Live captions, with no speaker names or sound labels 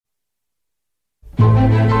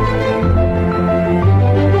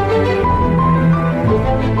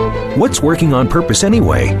What's working on purpose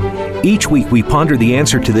anyway? Each week we ponder the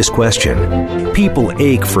answer to this question. People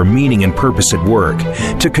ache for meaning and purpose at work,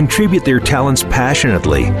 to contribute their talents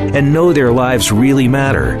passionately and know their lives really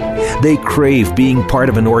matter. They crave being part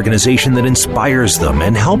of an organization that inspires them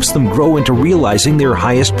and helps them grow into realizing their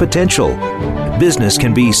highest potential. Business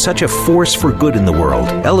can be such a force for good in the world,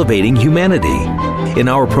 elevating humanity. In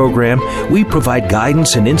our program, we provide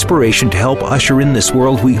guidance and inspiration to help usher in this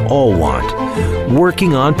world we all want.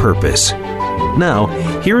 Working on Purpose. Now,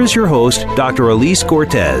 here is your host, Dr. Elise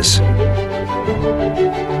Cortez.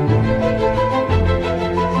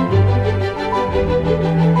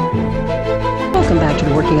 Welcome back to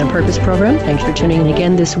the Working on Purpose program. Thanks for tuning in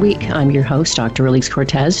again this week. I'm your host, Dr. Elise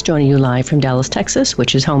Cortez, joining you live from Dallas, Texas,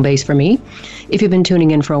 which is home base for me. If you've been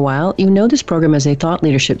tuning in for a while, you know this program is a thought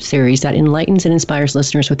leadership series that enlightens and inspires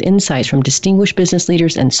listeners with insights from distinguished business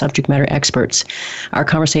leaders and subject matter experts. Our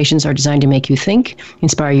conversations are designed to make you think,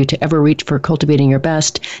 inspire you to ever reach for cultivating your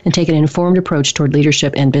best, and take an informed approach toward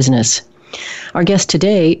leadership and business. Our guest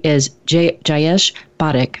today is Jayesh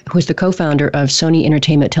Pathak, who is the co-founder of Sony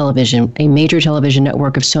Entertainment Television, a major television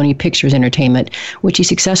network of Sony Pictures Entertainment, which he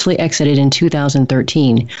successfully exited in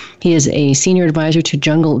 2013. He is a senior advisor to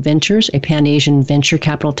Jungle Ventures, a Pan-Asian venture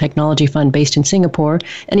capital technology fund based in Singapore,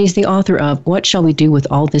 and he's the author of What Shall We Do with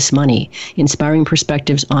All This Money? Inspiring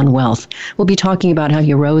Perspectives on Wealth. We'll be talking about how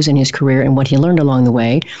he rose in his career and what he learned along the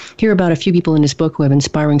way, hear about a few people in his book who have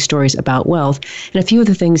inspiring stories about wealth, and a few of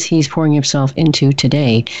the things he's pouring himself into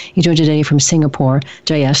today. He joined today from Singapore.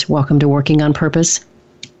 Jayesh, welcome to Working on Purpose.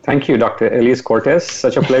 Thank you, Dr. Elise Cortez.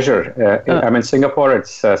 Such a pleasure. I'm in Singapore.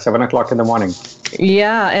 It's 7 o'clock in the morning.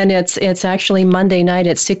 Yeah, and it's actually Monday night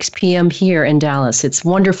at 6 p.m. here in Dallas. It's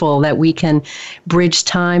wonderful that we can bridge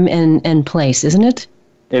time and place, isn't it?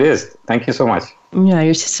 It is. Thank you so much. Yeah,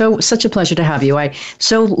 it's such a pleasure to have you. I'm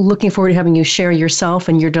so looking forward to having you share yourself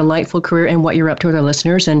and your delightful career and what you're up to with our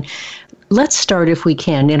listeners. And let's start, if we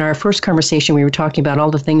can. In our first conversation, we were talking about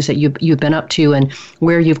all the things that you've been up to and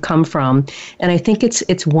where you've come from. And I think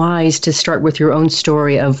it's wise to start with your own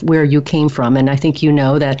story of where you came from. And I think you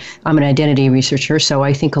know that I'm an identity researcher, so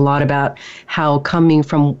I think a lot about how coming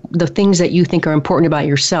from the things that you think are important about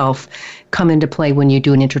yourself come into play when you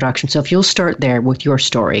do an introduction. So if you'll start there with your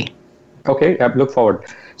story. Okay, I look forward.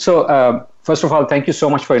 So first of all, thank you so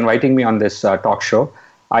much for inviting me on this talk show.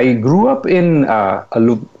 I grew up in a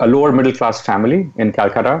lower middle class family in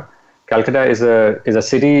Calcutta. Calcutta is a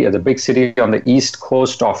city, is a big city on the east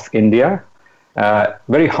coast of India.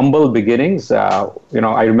 Very humble beginnings. I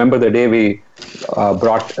remember the day we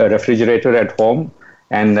brought a refrigerator at home,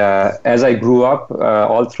 and as I grew up,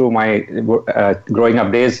 all through my growing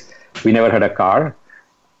up days, we never had a car.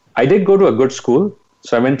 I did go to a good school.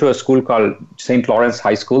 So I went to a school called St. Lawrence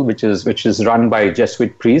High School, which is run by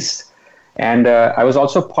Jesuit priests. And I was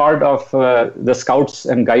also part of the Scouts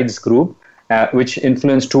and Guides group, which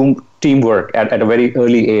influenced teamwork at a very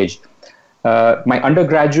early age. My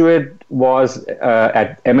undergraduate was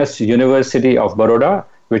at MS University of Baroda,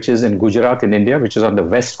 which is in Gujarat in India, which is on the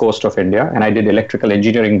west coast of India. And I did electrical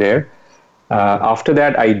engineering there. After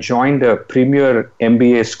that, I joined a premier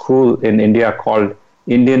MBA school in India called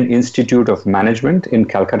Indian Institute of Management in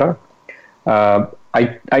Calcutta.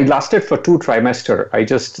 I lasted for 2 trimesters. I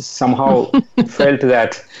just somehow felt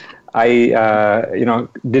that I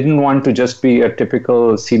didn't want to just be a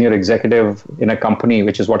typical senior executive in a company,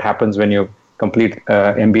 which is what happens when you complete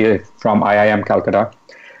MBA from IIM Calcutta.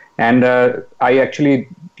 And I actually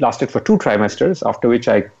lasted for 2 trimesters, after which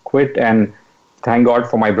I quit, and thank God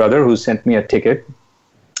for my brother who sent me a ticket.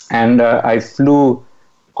 And I flew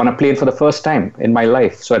on a plane for the first time in my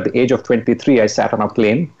life. So at the age of 23, I sat on a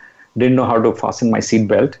plane, didn't know how to fasten my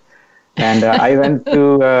seatbelt, and I went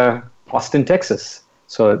to Austin, Texas.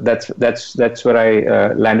 So that's where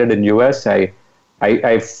I landed in US. I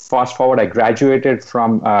fast forward, I graduated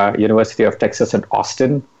from University of Texas at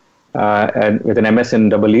Austin, and with an MS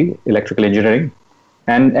in EE, electrical engineering,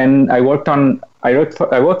 and I worked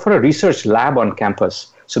for a research lab on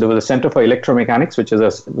campus. So there was a Center for Electromechanics, which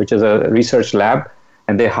is a research lab.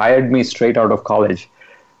 And they hired me straight out of college.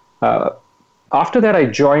 After that, I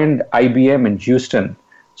joined IBM in Houston.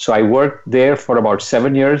 So I worked there for about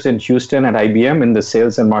 7 years in Houston at IBM in the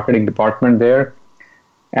sales and marketing department there.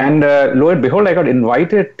 And lo and behold, I got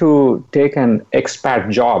invited to take an expatriate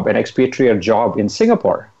job in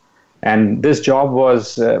Singapore. And this job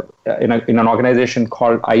was in an organization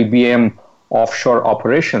called IBM Offshore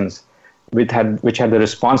Operations, which had the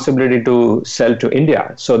responsibility to sell to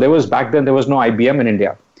India. So back then there was no IBM in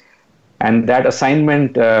India, and that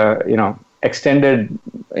assignment extended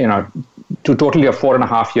to totally of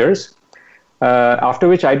 4.5 years. After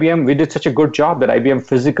which we did such a good job that IBM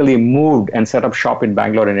physically moved and set up shop in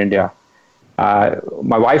Bangalore in India.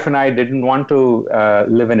 My wife and I didn't want to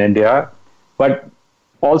live in India, but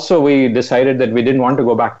also we decided that we didn't want to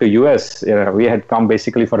go back to US. We had come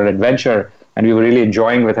basically for an adventure, and we were really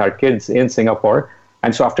enjoying with our kids in Singapore.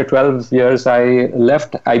 And so after 12 years, I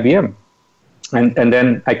left IBM. And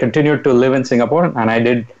then I continued to live in Singapore, and I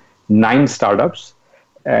did 9 startups.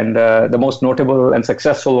 And the most notable and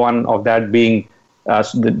successful one of that being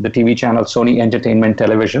the TV channel Sony Entertainment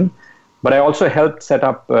Television. But I also helped set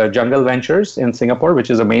up Jungle Ventures in Singapore,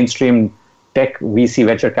 which is a mainstream tech VC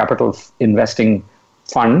venture capital investing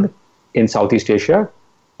fund in Southeast Asia,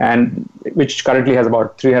 and which currently has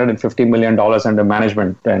about $350 million under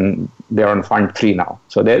management, and they're on Fund 3 now.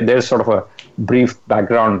 So there's sort of a brief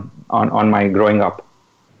background on my growing up.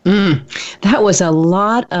 That was a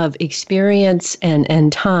lot of experience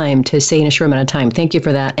and time to say in a short amount of time. Thank you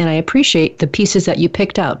for that. And I appreciate the pieces that you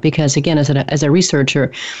picked out because, again, as a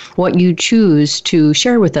researcher, what you choose to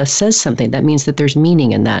share with us says something. That means that there's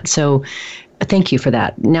meaning in that. So thank you for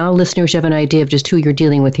that. Now, listeners, you have an idea of just who you're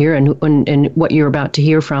dealing with here and what you're about to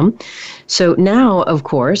hear from. So now, of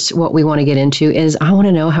course, what we want to get into is I want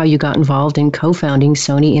to know how you got involved in co-founding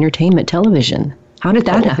Sony Entertainment Television. How did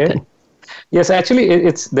that happen? Yes, actually,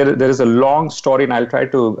 there is a long story, and I'll try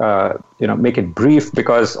to make it brief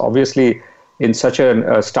because obviously, in such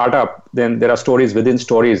a startup, then there are stories within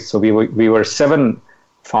stories. So we were 7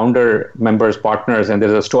 founder members, partners, and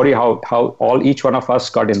there's a story how each one of us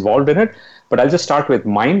got involved in it. But I'll just start with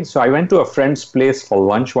mine. So I went to a friend's place for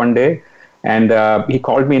lunch one day, and he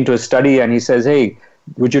called me into his study, and he says, "Hey,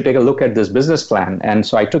 would you take a look at this business plan?" And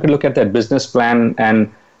so I took a look at that business plan,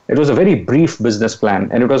 and it was a very brief business plan,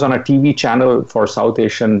 and it was on a TV channel for South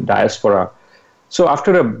Asian diaspora. So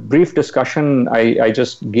after a brief discussion, I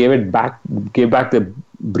just gave back the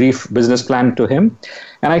brief business plan to him.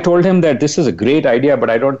 And I told him that this is a great idea, but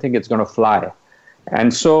I don't think it's going to fly.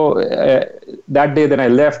 And so that day, then I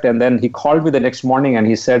left, and then he called me the next morning, and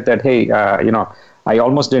he said that, "Hey, I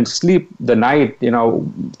almost didn't sleep the night,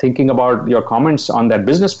 thinking about your comments on that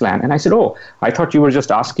business plan." And I said, "Oh, I thought you were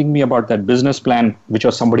just asking me about that business plan, which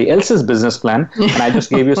was somebody else's business plan, and I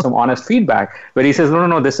just gave you some honest feedback." But he says,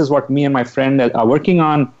 no, this is what me and my friend are working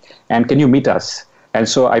on, and can you meet us? And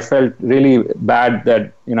so I felt really bad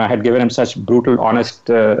that, I had given him such brutal,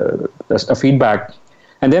 honest feedback.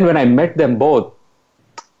 And then when I met them both,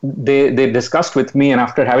 they discussed with me, and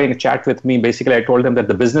after having a chat with me, basically I told them that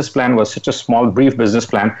the business plan was such a small, brief business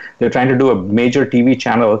plan. They're trying to do a major TV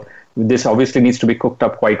channel. This obviously needs to be cooked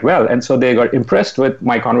up quite well. And so they got impressed with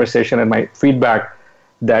my conversation and my feedback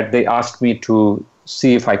that they asked me to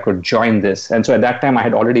see if I could join this. And so at that time, I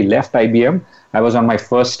had already left IBM. I was on my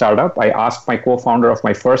first startup. I asked my co-founder of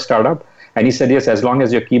my first startup, and he said, "Yes, as long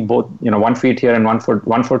as you keep both, 1 foot here and 1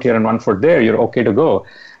 foot here and 1 foot there, you're okay to go."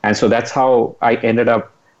 And so that's how I ended up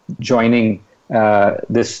joining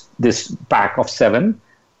this pack of 7,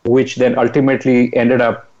 which then ultimately ended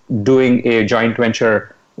up doing a joint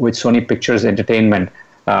venture with Sony Pictures Entertainment,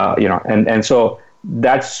 and so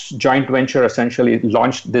that's joint venture essentially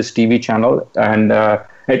launched this TV channel, and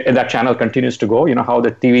that channel continues to go. You know how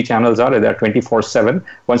the TV channels are; they're 24/7.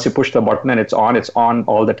 Once you push the button and it's on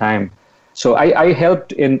all the time. So I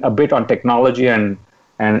helped in a bit on technology and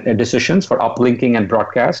decisions for uplinking and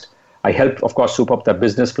broadcast. I helped, of course, soup up the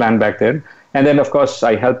business plan back then. And then, of course,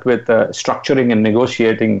 I helped with structuring and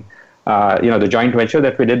negotiating, the joint venture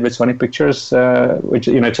that we did with Sony Pictures, which,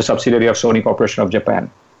 it's a subsidiary of Sony Corporation of Japan.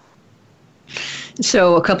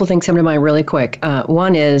 So a couple things come to mind really quick.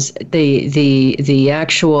 One is the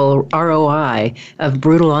actual ROI of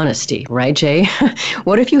brutal honesty, right, Jay?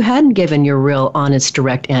 What if you hadn't given your real, honest,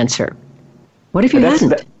 direct answer? What if you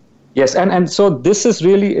hadn't? Yes, and so this is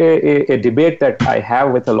really a debate that I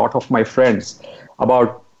have with a lot of my friends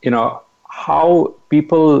about, how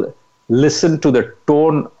people listen to the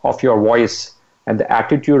tone of your voice and the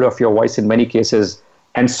attitude of your voice in many cases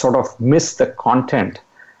and sort of miss the content.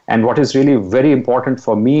 And what is really very important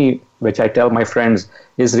for me, which I tell my friends,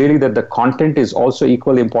 is really that the content is also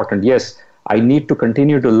equally important. Yes, I need to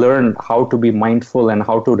continue to learn how to be mindful and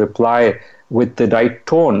how to reply with the right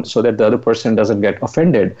tone so that the other person doesn't get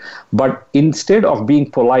offended. But instead of being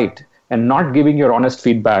polite and not giving your honest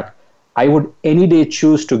feedback, I would any day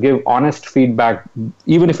choose to give honest feedback,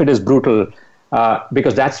 even if it is brutal,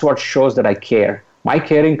 because that's what shows that I care. My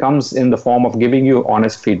caring comes in the form of giving you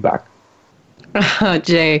honest feedback.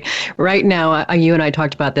 Jay, right now, you and I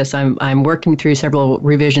talked about this. I'm working through several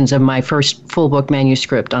revisions of my first full book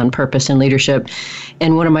manuscript on purpose and leadership.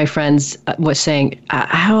 And one of my friends was saying,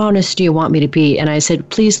 how honest do you want me to be? And I said,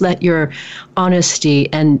 please let your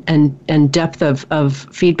honesty and depth of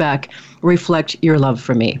feedback reflect your love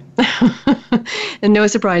for me. And no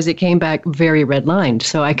surprise, it came back very red-lined.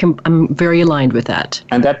 So I'm very aligned with that.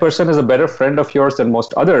 And that person is a better friend of yours than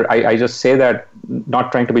most other. I just say that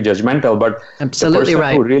not trying to be judgmental, but absolutely the person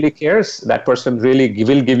right. who really cares, that person really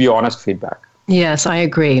will give you honest feedback. Yes, I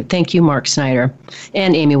agree. Thank you, Mark Snyder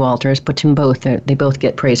and Amy Walters. Put them both. They both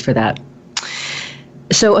get praise for that.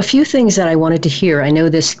 So a few things that I wanted to hear. I know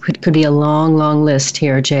this could be a long, long list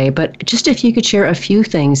here, Jay, but just if you could share a few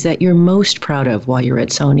things that you're most proud of while you're at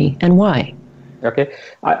Sony and why. Okay,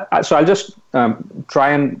 so I'll just try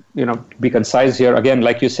and be concise here. Again,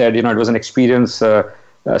 like you said, it was an experience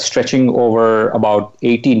stretching over about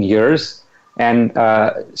 18 years, and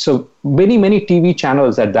so many TV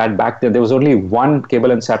channels at that back then. There was only one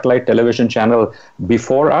cable and satellite television channel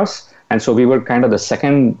before us. And so we were kind of the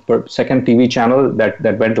second TV channel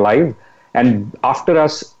that went live. And after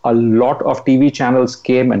us, a lot of TV channels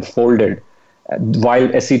came and folded while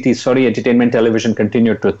SET, Sony Entertainment Television,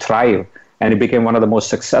 continued to thrive. And it became one of the most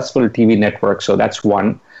successful TV networks. So that's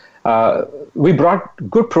one. We brought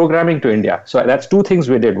good programming to India. So that's two things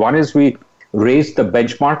we did. One is we raised the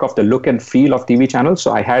benchmark of the look and feel of TV channels.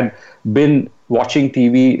 So I had been watching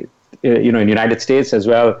TV in the United States as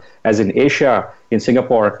well as in Asia, in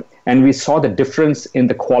Singapore, and we saw the difference in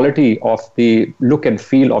the quality of the look and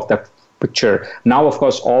feel of the picture. Now, of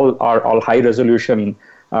course, all are all high resolution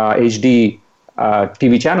HD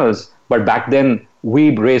TV channels, but back then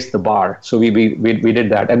we raised the bar. So we did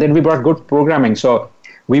that, and then we brought good programming. So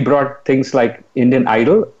we brought things like Indian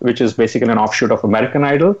Idol, which is basically an offshoot of American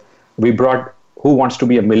Idol. We brought Who Wants to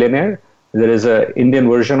Be a Millionaire. There is an Indian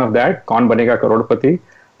version of that, Kaun Banega Crorepati.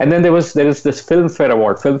 And then there is this Filmfare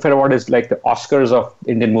Award. Filmfare Award is like the Oscars of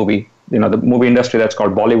Indian movie, the movie industry that's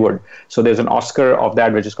called Bollywood. So there's an Oscar of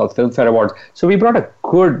that, which is called Filmfare Awards. So we brought a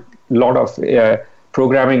good lot of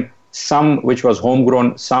programming, some which was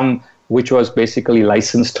homegrown, some which was basically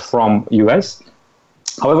licensed from US.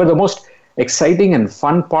 However, the most exciting and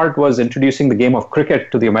fun part was introducing the game of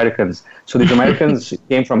cricket to the Americans. So the Americans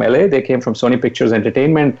came from LA, they came from Sony Pictures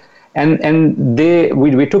Entertainment, and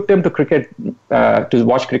we took them to cricket to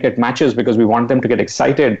watch cricket matches because we want them to get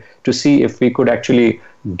excited to see if we could actually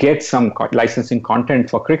get some licensing content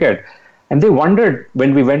for cricket. And they wondered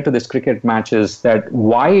when we went to these cricket matches that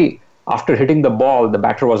why after hitting the ball the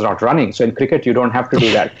batter was not running. So in cricket you don't have to do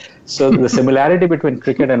that. So the similarity between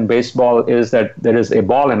cricket and baseball is that there is a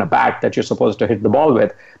ball and a bat that you're supposed to hit the ball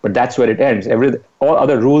with, but that's where it ends. All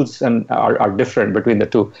other rules are different between the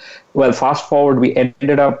two. Well, fast forward, we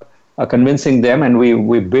ended up convincing them, and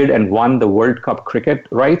we bid and won the World Cup cricket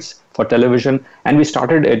rights for television, and we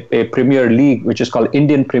started a Premier League, which is called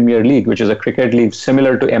Indian Premier League, which is a cricket league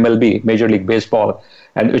similar to MLB, Major League Baseball,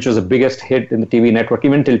 and which was the biggest hit in the TV network.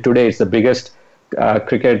 Even till today, it's the biggest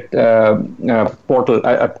cricket portal,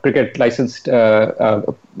 cricket licensed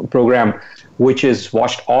program, which is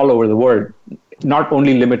watched all over the world, not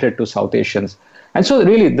only limited to South Asians. And so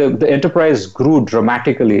really the enterprise grew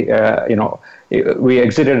dramatically. We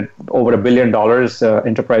exited over $1 billion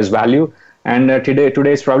enterprise value, and today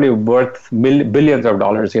it's probably worth billions of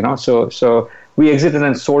dollars. So we exited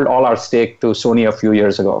and sold all our stake to Sony a few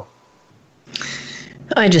years ago.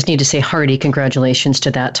 I just need to say hearty congratulations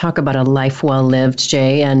to that. Talk about a life well lived,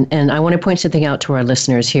 Jay. And I want to point something out to our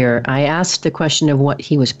listeners here. I asked the question of what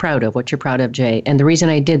he was proud of, what you're proud of, Jay. And the reason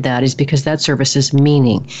I did that is because that services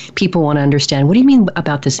meaning. People want to understand, what do you mean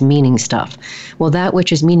about this meaning stuff? Well, that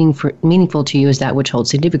which is meaningful to you is that which holds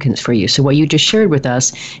significance for you. So what you just shared with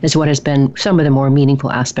us is what has been some of the more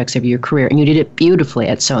meaningful aspects of your career. And you did it beautifully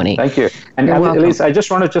at Sony. Thank you. And Elise, I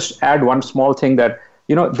just want to add one small thing that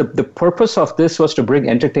the purpose of this was to bring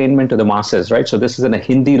entertainment to the masses, right? So this is in a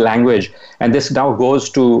Hindi language, and this now goes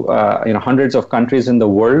to hundreds of countries in the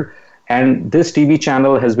world. And this TV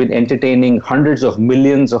channel has been entertaining hundreds of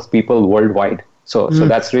millions of people worldwide. So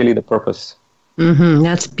that's really the purpose. Mm-hmm.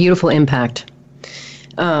 That's beautiful impact.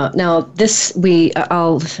 Now,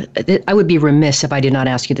 I would be remiss if I did not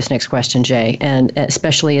ask you this next question, Jay, and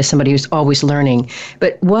especially as somebody who's always learning.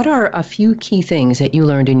 But what are a few key things that you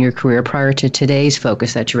learned in your career prior to today's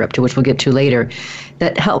focus that you're up to, which we'll get to later,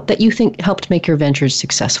 that you think helped make your ventures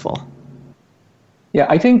successful? Yeah,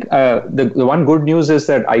 I think the one good news is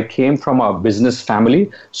that I came from a business family.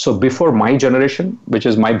 So before my generation, which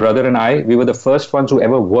is my brother and I, we were the first ones who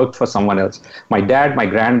ever worked for someone else. My dad, my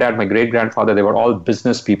granddad, my great-grandfather, they were all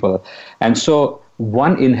business people. And so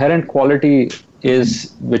one inherent quality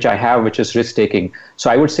is, which I have, which is risk-taking. So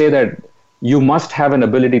I would say that you must have an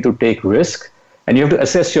ability to take risk, and you have to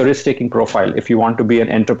assess your risk-taking profile if you want to be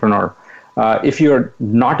an entrepreneur. If you're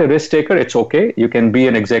not a risk taker, it's okay. You can be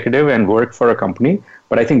an executive and work for a company.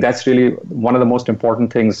 But I think that's really one of the most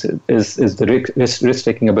important things is the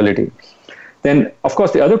risk-taking ability. Then, of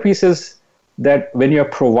course, the other piece is that when you're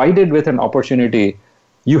provided with an opportunity,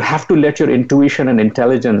 you have to let your intuition and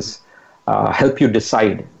intelligence help you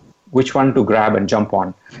decide which one to grab and jump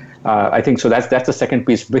on. I think so. That's the second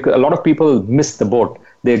piece, because a lot of people miss the boat.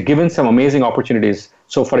 They're given some amazing opportunities.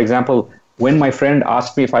 So, for example, when my friend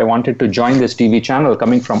asked me if I wanted to join this TV channel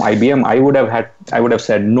coming from IBM, I would have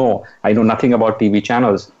said no. I know nothing about TV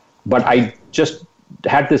channels, but I just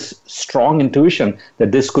had this strong intuition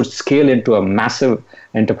that this could scale into a massive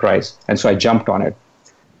enterprise, and so I jumped on it.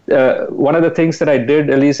 One of the things that I did,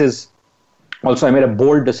 Elise, is also I made a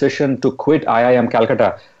bold decision to quit IIM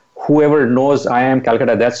Calcutta. Whoever knows IIM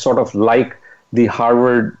Calcutta, that's sort of like the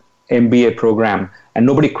Harvard MBA program, and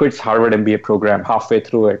nobody quits Harvard MBA program halfway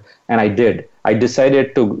through it, and I did. I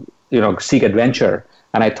decided to seek adventure,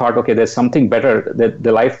 and I thought, okay, there's something better. That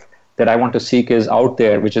the life that I want to seek is out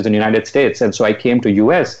there, which is in the United States, and so I came to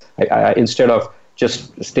US instead of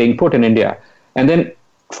just staying put in India. And then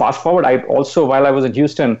fast forward, I also, while I was in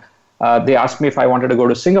Houston, they asked me if I wanted to go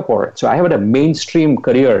to Singapore. So I had a mainstream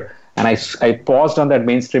career, and I paused on that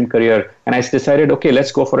mainstream career, and I decided, okay,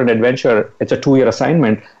 let's go for an adventure. It's a 2-year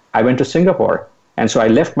assignment. I went to Singapore, and so I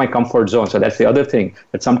left my comfort zone. So that's the other thing,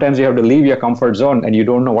 that sometimes you have to leave your comfort zone, and you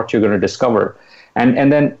don't know what you're going to discover.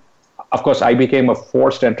 And then, of course, I became a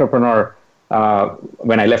forced entrepreneur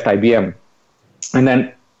when I left IBM. And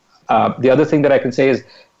then the other thing that I can say is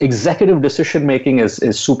executive decision making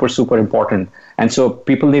is super, super important. And so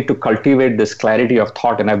people need to cultivate this clarity of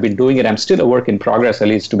thought, and I've been doing it. I'm still a work in progress, at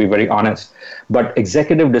least, to be very honest. But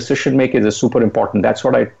executive decision making is super important. That's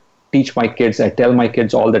what I teach my kids. I tell my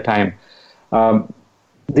kids all the time.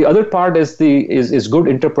 The other part is good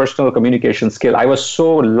interpersonal communication skill. I was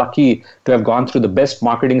so lucky to have gone through the best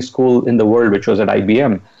marketing school in the world, which was at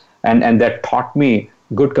IBM, and that taught me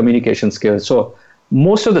good communication skills. So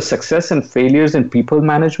most of the success and failures in people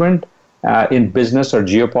management, in business or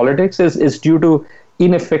geopolitics, is due to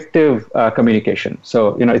ineffective communication.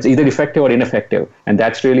 So it's either effective or ineffective, and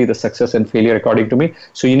that's really the success and failure, according to me.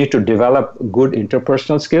 So you need to develop good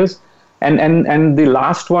interpersonal skills. And the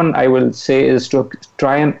last one I will say is to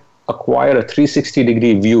try and acquire a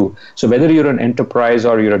 360-degree view. So whether you're an enterprise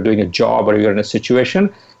or you're doing a job or you're in a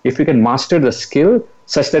situation, if you can master the skill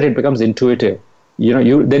such that it becomes intuitive,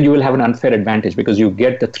 then you will have an unfair advantage because you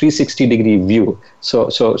get the 360-degree view. So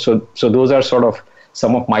those are sort of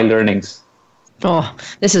some of my learnings. Oh,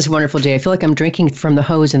 this is wonderful, Jay. I feel like I'm drinking from the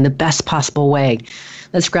hose in the best possible way.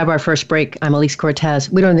 Let's grab our first break. I'm Elise Cortez.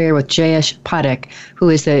 We're on there with Jayesh Pathak, who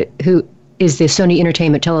is the Sony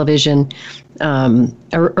Entertainment Television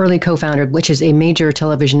early co-founder, which is a major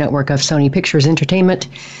television network of Sony Pictures Entertainment.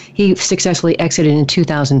 He successfully exited in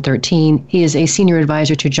 2013. He is a senior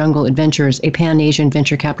advisor to Jungle Adventures, a Pan-Asian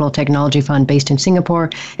venture capital technology fund based in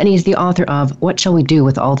Singapore, and he's the author of What Shall We Do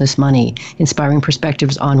with All This Money? Inspiring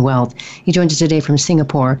Perspectives on Wealth. He joins us today from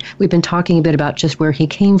Singapore. We've been talking a bit about just where he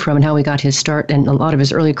came from and how he got his start and a lot of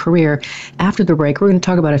his early career. After the break, we're going to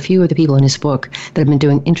talk about a few of the people in his book that have been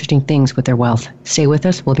doing interesting things with their wealth. Stay with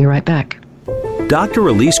us. We'll be right back. Dr.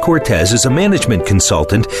 Elise Cortez is a management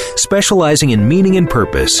consultant specializing in meaning and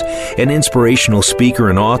purpose. An inspirational speaker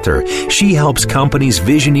and author, she helps companies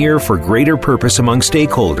visioneer for greater purpose among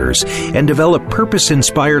stakeholders and develop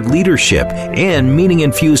purpose-inspired leadership and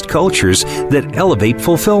meaning-infused cultures that elevate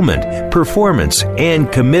fulfillment, performance,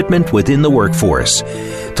 and commitment within the workforce.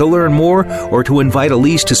 To learn more or to invite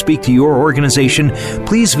Elise to speak to your organization,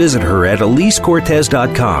 please visit her at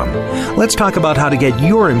EliseCortez.com. Let's talk about how to get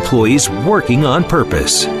your employees working on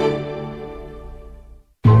purpose.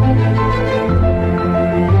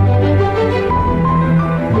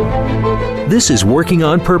 This is Working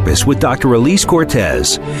on Purpose with Dr. Elise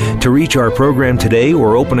Cortez. To reach our program today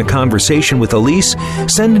or open a conversation with Elise,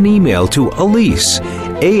 send an email to Elise,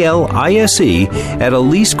 A-L-I-S-E, at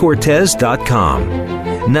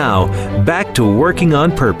EliseCortez.com. Now, back to Working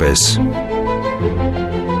on Purpose.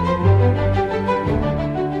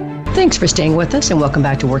 Thanks for staying with us, and welcome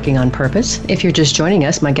back to Working on Purpose. If you're just joining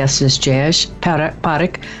us, my guest is Jayesh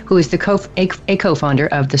Pathak, who is a co-founder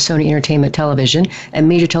of the Sony Entertainment Television, a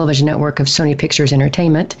major television network of Sony Pictures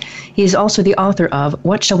Entertainment. He is also the author of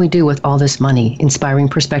What Shall We Do with All This Money? Inspiring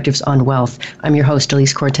Perspectives on Wealth. I'm your host,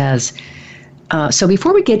 Elise Cortez. So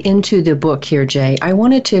before we get into the book here, Jay, I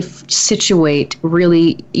wanted to situate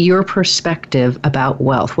really your perspective about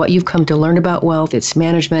wealth, what you've come to learn about wealth, its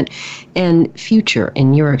management, and future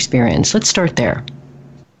in your experience. Let's start there.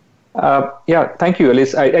 Thank you,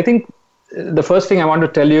 Elise. I think the first thing I want to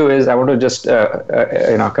tell you is I want to just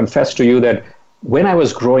confess to you that when I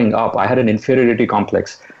was growing up, I had an inferiority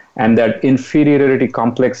complex. And that inferiority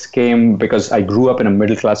complex came because I grew up in a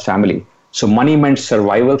middle-class family. So money meant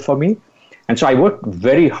survival for me. And so I worked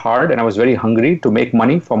very hard and I was very hungry to make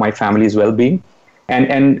money for my family's well-being.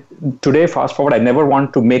 And today, fast forward, I never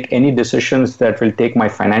want to make any decisions that will take my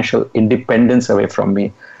financial independence away from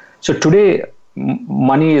me. So today,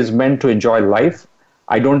 money is meant to enjoy life.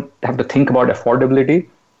 I don't have to think about affordability.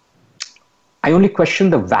 I only question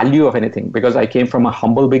the value of anything because I came from a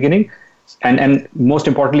humble beginning. And most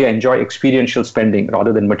importantly, I enjoy experiential spending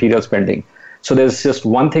rather than material spending. So there's just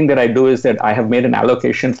one thing that I do is that I have made an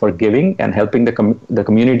allocation for giving and helping the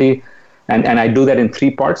community. And I do that in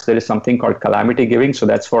 3 parts. There is something called calamity giving. So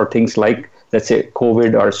that's for things like, let's say,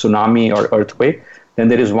 COVID or tsunami or earthquake. Then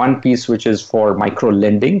there is one piece which is for micro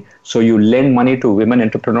lending. So you lend money to women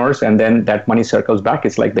entrepreneurs and then that money circles back.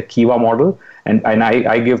 It's like the Kiva model. And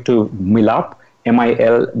I give to Milap,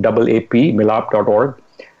 MILAAP, milap.org.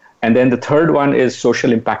 And then the third one is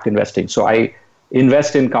social impact investing. So I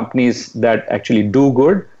invest in companies that actually do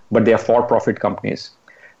good, but they are for-profit companies.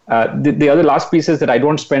 The other last piece is that I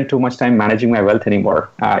don't spend too much time managing my wealth anymore.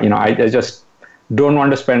 I just don't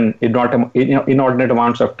want to spend inordinate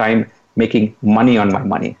amounts of time making money on my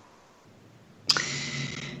money.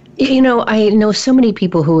 I know so many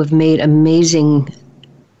people who have made amazing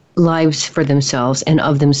lives for themselves and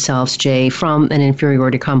of themselves, Jay, from an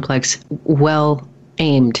inferiority complex,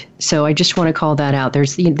 aimed. So I just want to call that out.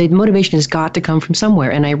 There's the motivation has got to come from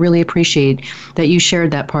somewhere, and I really appreciate that you shared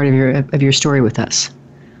that part of your story with us.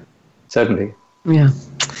 Certainly. Yeah.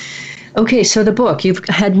 Okay, so the book, you've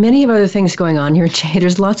had many of other things going on here, Jay.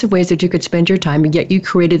 There's lots of ways that you could spend your time, and yet you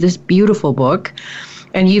created this beautiful book,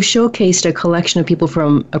 and you've showcased a collection of people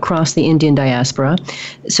from across the Indian diaspora.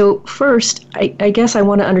 So first, I guess I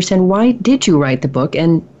want to understand, why did you write the book,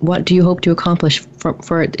 and what do you hope to accomplish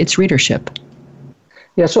for its readership?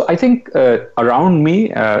 Yeah, so I think around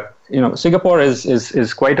me, Singapore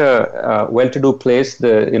is quite a well-to-do place.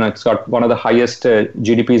 It's got one of the highest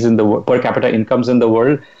GDPs in the world, per capita incomes in the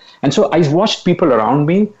world, and so I watched people around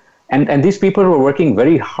me, and these people were working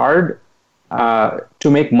very hard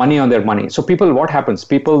to make money on their money. So what happens?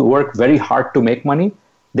 People work very hard to make money,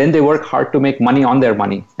 then they work hard to make money on their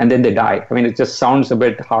money, and then they die. I mean, it just sounds a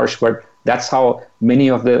bit harsh, but that's how many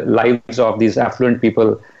of the lives of these affluent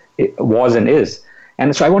people was and is.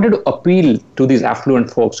 And so I wanted to appeal to these affluent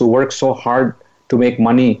folks who work so hard to make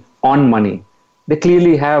money on money. They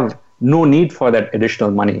clearly have no need for that additional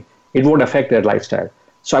money. It won't affect their lifestyle.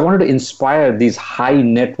 So I wanted to inspire these high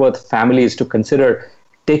net worth families to consider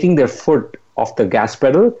taking their foot off the gas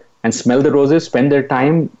pedal and smell the roses, spend their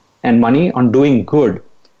time and money on doing good.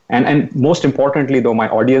 And most importantly, though, my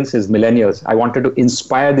audience is millennials. I wanted to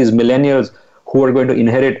inspire these millennials who are going to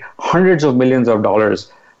inherit hundreds of millions of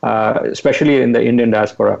dollars, especially in the Indian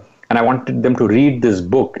diaspora. And I wanted them to read this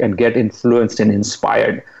book and get influenced and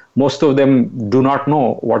inspired. Most of them do not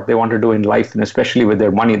know what they want to do in life, and especially with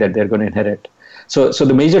their money that they're going to inherit. So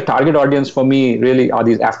the major target audience for me really are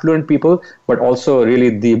these affluent people, but also really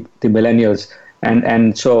the millennials.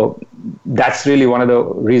 And so that's really one of the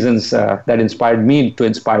reasons that inspired me to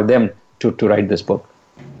inspire them to write this book.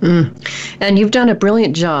 And you've done a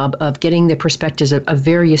brilliant job of getting the perspectives of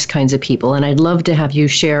various kinds of people. And I'd love to have you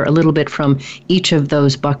share a little bit from each of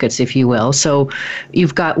those buckets, if you will. So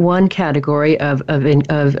you've got one category of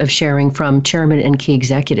sharing from chairman and key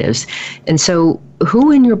executives. And so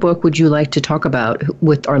who in your book would you like to talk about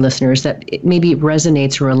with our listeners that maybe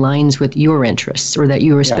resonates or aligns with your interests, or that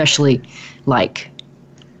you especially like?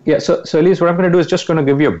 Yeah. So Elise, what I'm going to do is just going to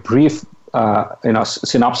give you a brief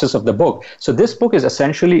synopsis of the book. So this book is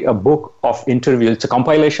essentially a book of interviews. It's a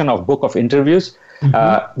compilation of book of interviews.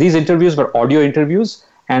 Mm-hmm. These interviews were audio interviews.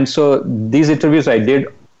 And so these interviews I did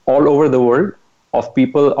all over the world of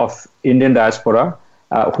people of Indian diaspora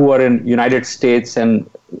who are in United States and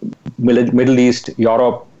Middle East,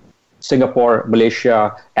 Europe, Singapore,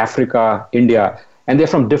 Malaysia, Africa, India. And they're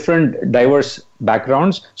from different diverse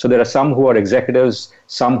backgrounds. So there are some who are executives,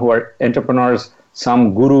 some who are entrepreneurs,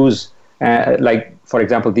 some gurus, like, for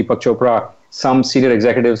example, Deepak Chopra, some senior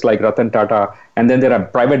executives like Ratan Tata, and then there are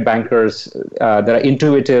private bankers, there are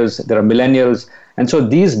intuitives, there are millennials. And so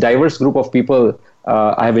these diverse group of people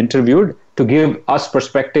I have interviewed, to give us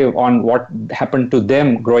perspective on what happened to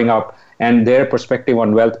them growing up and their perspective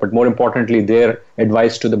on wealth, but more importantly, their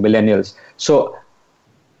advice to the millennials. So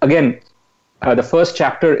again, the first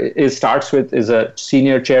chapter starts with a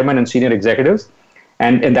senior chairman and senior executives,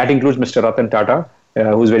 and that includes Mr. Ratan Tata,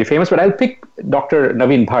 who's very famous. But I'll pick Dr.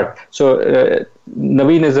 Naveen Bhatt. So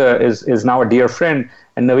Naveen is now a dear friend,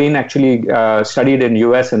 and Naveen actually studied in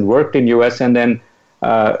US and worked in US, and then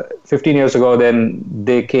 15 years ago, then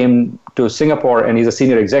they came to Singapore, and he's a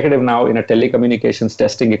senior executive now in a telecommunications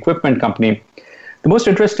testing equipment company. The most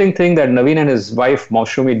interesting thing that Naveen and his wife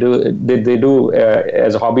Maushumi do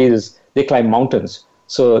as a hobby is they climb mountains.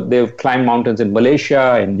 So they've climbed mountains in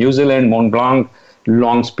Malaysia, in New Zealand, Mont Blanc,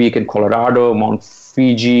 Long's Peak in Colorado, Mount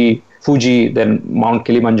Fuji, then Mount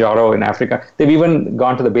Kilimanjaro in Africa. They've even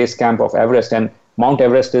gone to the base camp of Everest, and Mount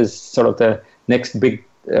Everest is sort of the next big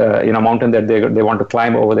mountain that they want to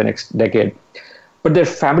climb over the next decade. But their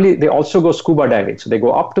family, they also go scuba diving. So they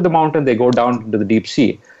go up to the mountain, they go down into the deep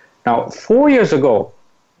sea. Now, 4 years ago,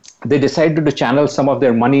 they decided to channel some of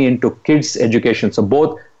their money into kids' education. So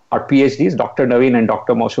both are PhDs, Dr. Naveen and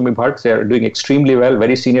Dr. Maushumi Bhatt. They are doing extremely well,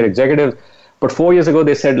 very senior executives. But 4 years ago,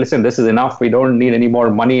 they said, listen, this is enough. We don't need any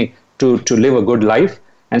more money to live a good life.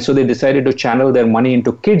 And so they decided to channel their money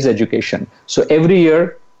into kids' education. So every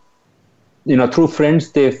year, through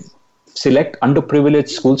friends, they select underprivileged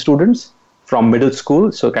school students from middle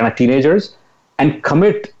school, so kind of teenagers, and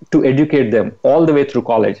commit to educate them all the way through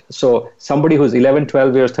college. So somebody who's 11,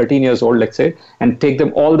 12 years, 13 years old, let's say, and take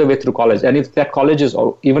them all the way through college. And if that college is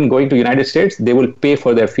even going to United States, they will pay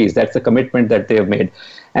for their fees. That's the commitment that they have made.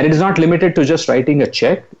 And it is not limited to just writing a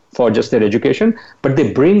check for just their education, but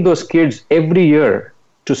they bring those kids every year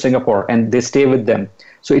to Singapore and they stay with them.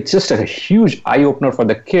 So it's just a huge eye-opener for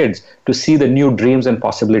the kids to see the new dreams and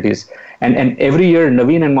possibilities. And every year,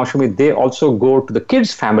 Naveen and Maushumi, they also go to the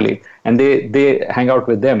kids' family and they hang out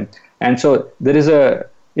with them. And so there is a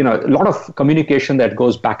lot of communication that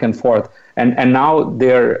goes back and forth. And now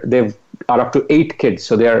they are up to 8 kids.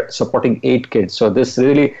 So they are supporting 8 kids. So this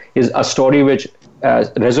really is a story which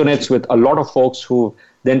resonates with a lot of folks who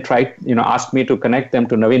then asked me to connect them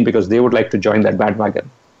to Naveen because they would like to join that bandwagon.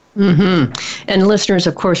 Mm-hmm. And listeners,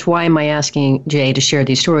 of course, why am I asking Jay to share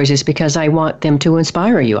these stories is because I want them to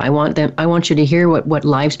inspire you. I want you to hear what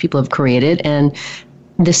lives people have created, and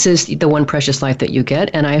this is the one precious life that you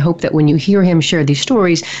get. And I hope that when you hear him share these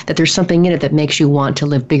stories, that there's something in it that makes you want to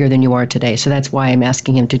live bigger than you are today. So that's why I'm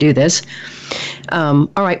asking him to do this. All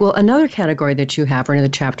right. Well, another category that you have, or another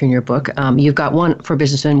chapter in your book, you've got one for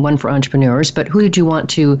businessmen, one for entrepreneurs. But who did you want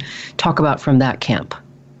to talk about from that camp?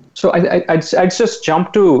 So I'd just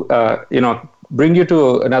jump to, bring you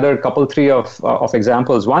to another couple, 3 of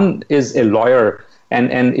examples. One is a lawyer.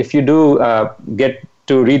 And if you do get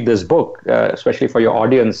to read this book, especially for your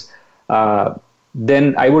audience,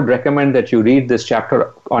 then I would recommend that you read this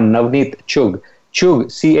chapter on Navneet Chugh.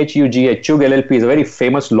 Chugh, C-H-U-G-H, Chugh LLP is a very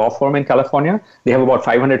famous law firm in California. They have about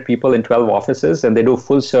 500 people in 12 offices, and they do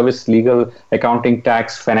full service legal, accounting,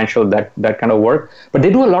 tax, financial, that kind of work. But they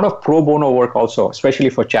do a lot of pro bono work also, especially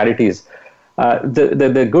for charities.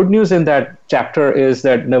 The good news in that chapter is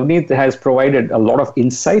that Navneet has provided a lot of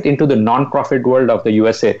insight into the nonprofit world of the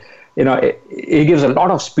USA. It gives a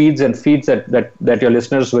lot of speeds and feeds that your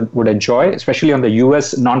listeners would enjoy, especially on the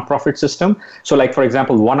US nonprofit system. So like, for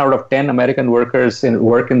example, 1 out of 10 American workers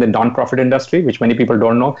work in the nonprofit industry, which many people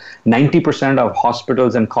don't know. 90% of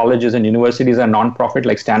hospitals and colleges and universities are nonprofit,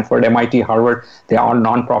 like Stanford, MIT, Harvard. They are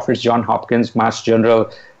nonprofits, Johns Hopkins, Mass General.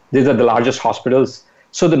 These are the largest hospitals.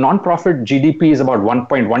 So the nonprofit GDP is about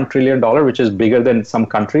 $1.1 trillion, which is bigger than some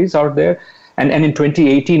countries out there. And in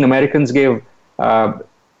 2018, Americans gave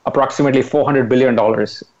approximately $400 billion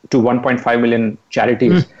to 1.5 million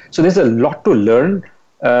charities. So there's a lot to learn,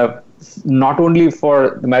 not only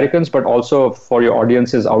for Americans, but also for your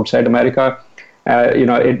audiences outside America.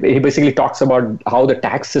 He basically talks about how the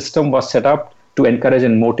tax system was set up to encourage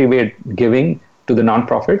and motivate giving to the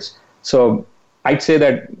nonprofits. So I'd say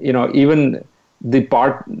that, even the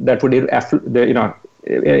part that would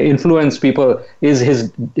influence people is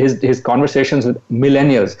his conversations with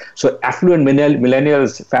millennials. So affluent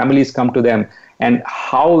millennials, families come to them, and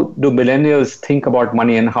how do millennials think about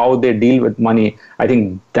money and how they deal with money? I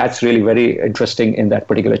think that's really very interesting in that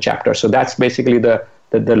particular chapter. So that's basically the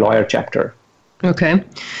lawyer chapter. Okay.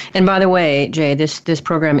 And by the way, Jay, this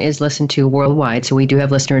program is listened to worldwide. So we do have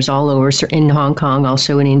listeners all over, in Hong Kong,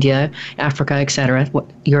 also in India, Africa, etc.,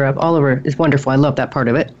 Europe, all over. It's wonderful. I love that part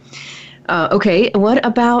of it. Okay, what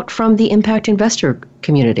about from the impact investor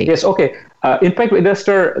community? Yes, okay. Impact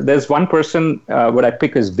investor, there's one person, what I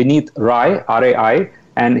pick is Vineet Rai, R-A-I.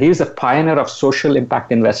 And he's a pioneer of social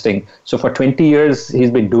impact investing. So for 20 years,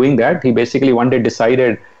 he's been doing that. He basically one day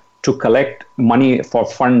decided to collect money for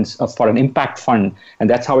funds, for an impact fund. And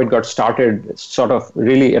that's how it got started, sort of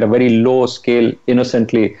really at a very low scale,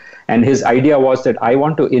 innocently. And his idea was that I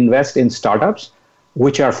want to invest in startups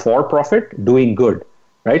which are for profit, doing good,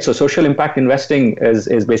 right? So social impact investing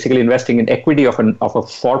is basically investing in equity of a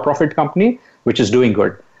for-profit company, which is doing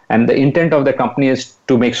good. And the intent of the company is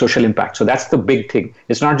to make social impact. So that's the big thing.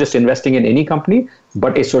 It's not just investing in any company,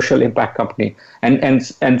 but a social impact company.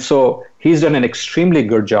 And so he's done an extremely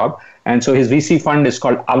good job. And so his VC fund is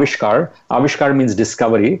called Avishkar. Avishkar means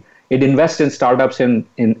discovery. It invests in startups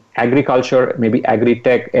in agriculture, maybe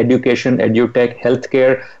agri-tech, education, edutech,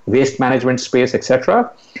 healthcare, waste management space,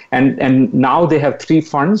 etc. And now they have 3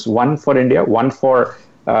 funds, one for India, one for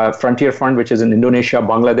Frontier Fund, which is in Indonesia,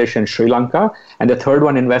 Bangladesh, and Sri Lanka. And the third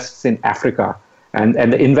one invests in Africa. And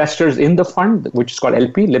the investors in the fund, which is called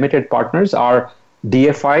LP, Limited Partners, are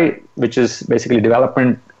DFI, which is basically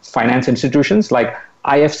development finance institutions like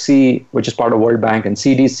IFC, which is part of World Bank, and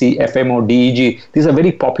CDC, FMO, DEG. These are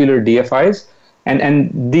very popular DFIs.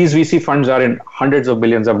 And these VC funds are in hundreds of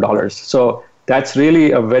billions of dollars. So that's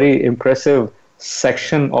really a very impressive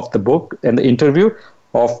section of the book and the interview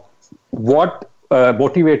of what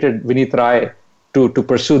motivated Vineet Rai to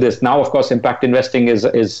pursue this. Now, of course, impact investing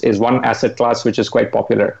is one asset class which is quite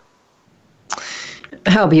popular.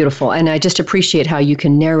 How beautiful. And I just appreciate how you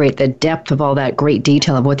can narrate the depth of all that great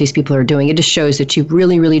detail of what these people are doing. It just shows that you've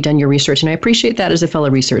really, really done your research. And I appreciate that as a fellow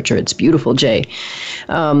researcher. It's beautiful, Jay.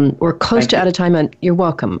 We're close to out of time. And you're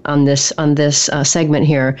welcome on this segment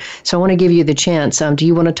here. So I want to give you the chance. Do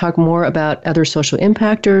you want to talk more about other social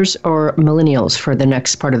impactors or millennials for the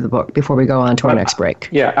next part of the book before we go on to our next break?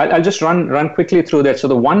 Yeah, I'll just run quickly through that. So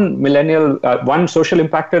the one social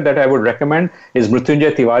impactor that I would recommend is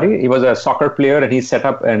Mrityunjay Tiwari. He was a soccer player and he set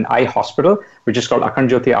up an eye hospital, which is called Akhand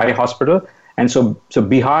Jyoti Eye Hospital. And so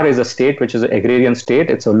Bihar is a state, which is an agrarian state.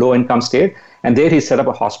 It's a low income state. And there he set up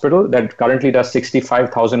a hospital that currently does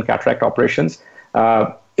 65,000 cataract operations.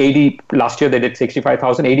 Last year they did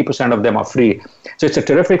 65,000, 80% of them are free. So it's a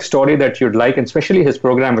terrific story that you'd like, and especially his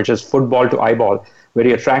program, which is Football to Eyeball, where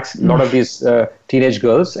he attracts a lot of these teenage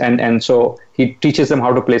girls. And so he teaches them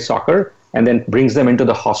how to play soccer and then brings them into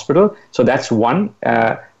the hospital. So that's one.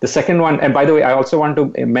 The second one, and by the way, I also want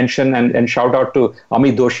to mention and shout out to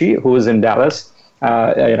Ami Doshi, who is in Dallas.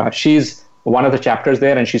 She's one of the chapters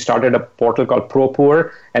there, and she started a portal called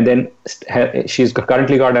ProPoor, and then she's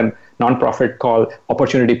currently got a nonprofit called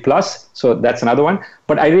Opportunity Plus. So that's another one.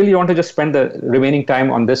 But I really want to just spend the remaining time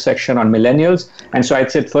on this section on millennials. And so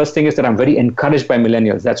I'd say first thing is that I'm very encouraged by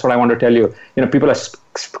millennials. That's what I want to tell you. People are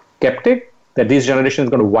skeptic that this generation is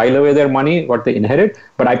going to while away their money, what they inherit.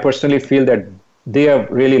 But I personally feel that they are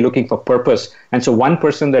really looking for purpose. And so one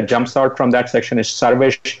person that jumps out from that section is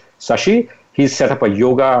Sarvesh Sashi. He's set up a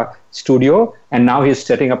yoga studio, and now he's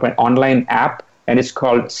setting up an online app, and it's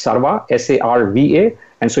called Sarva, Sarva.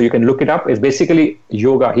 And so you can look it up. It's basically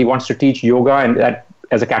yoga. He wants to teach yoga and that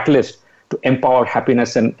as a catalyst to empower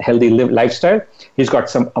happiness and healthy lifestyle. He's got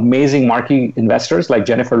some amazing marquee investors like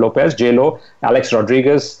Jennifer Lopez, J-Lo, Alex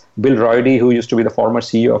Rodriguez, Bill Roydy, who used to be the former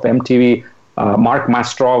CEO of MTV, Mark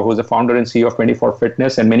Mastrov, who's the founder and CEO of 24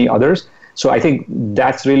 Fitness, and many others. So I think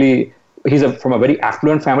that's really, he's from a very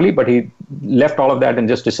affluent family, but he left all of that and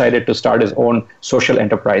just decided to start his own social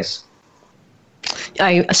enterprise.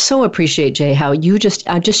 I so appreciate, Jay, how you just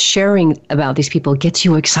sharing about these people gets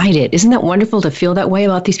you excited. Isn't that wonderful to feel that way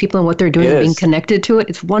about these people and what they're doing and being connected to it?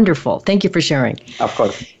 It's wonderful. Thank you for sharing. Of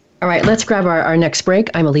course. All right, let's grab our next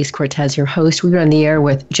break. I'm Elise Cortez, your host. We're on the air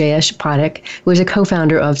with Jayesh Pathak, who is a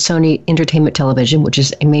co-founder of Sony Entertainment Television, which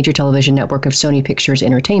is a major television network of Sony Pictures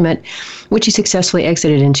Entertainment, which he successfully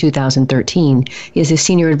exited in 2013. He is a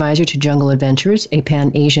senior advisor to Jungle Adventures, a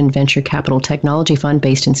pan-Asian venture capital technology fund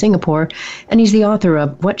based in Singapore, and he's the author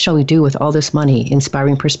of What Shall We Do With All This Money?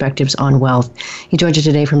 Inspiring Perspectives on Wealth. He joins us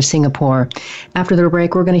today from Singapore. After the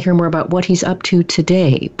break, we're going to hear more about what he's up to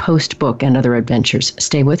today, post-book and other adventures.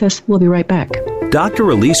 Stay with us. We'll be right back. Dr.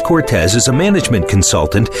 Elise Cortez is a management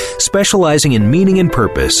consultant specializing in meaning and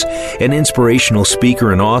purpose. An inspirational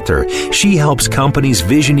speaker and author, she helps companies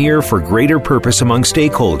visioneer for greater purpose among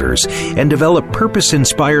stakeholders and develop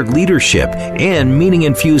purpose-inspired leadership and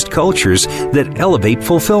meaning-infused cultures that elevate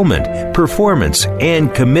fulfillment, performance,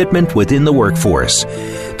 and commitment within the workforce.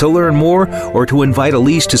 To learn more or to invite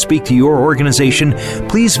Elise to speak to your organization,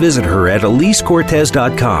 please visit her at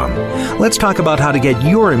EliseCortez.com. Let's talk about how to get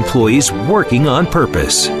your employees working on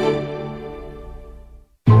purpose.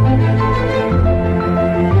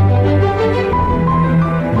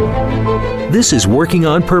 This is Working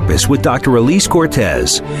on Purpose with Dr. Elise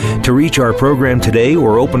Cortes. To reach our program today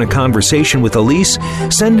or open a conversation with Elise,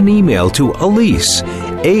 send an email to Elise,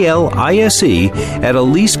 A-L-I-S-E, at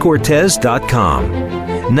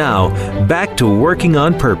EliseCortes.com. Now, back to Working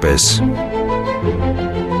on Purpose.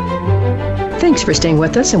 Thanks for staying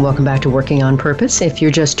with us and welcome back to Working on Purpose. If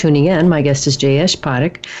you're just tuning in, my guest is Jayesh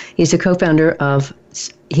Pathak. He is a co-founder of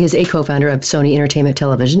Sony Entertainment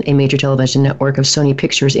Television, a major television network of Sony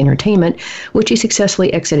Pictures Entertainment, which he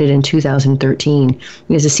successfully exited in 2013.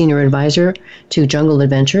 He is a senior advisor to Jungle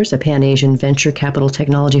Adventures, a Pan-Asian venture capital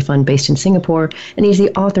technology fund based in Singapore, and he's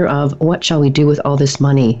the author of What Shall We Do with All This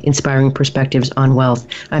Money? Inspiring Perspectives on Wealth.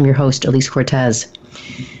 I'm your host, Elise Cortes.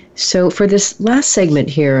 So for this last segment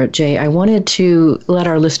here, Jay, I wanted to let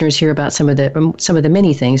our listeners hear about some of the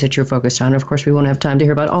many things that you're focused on. Of course, we won't have time to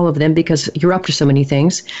hear about all of them because you're up to so many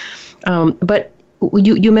things. But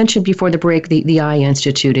you mentioned before the break the Eye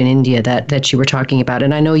Institute in India that you were talking about,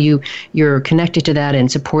 and I know you're connected to that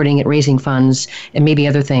and supporting it, raising funds, and maybe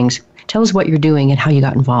other things. Tell us what you're doing and how you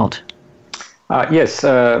got involved. Yes,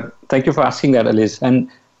 thank you for asking that, Elise. And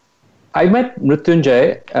I met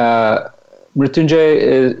Mrityunjay. Mrityunjay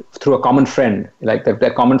is through a common friend. Like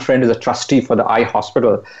that common friend is a trustee for the eye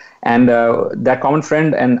hospital, and that common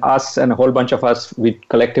friend and us and a whole bunch of us, we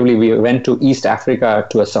went to East Africa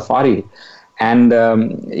to a safari, and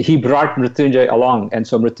he brought Mrityunjay along. And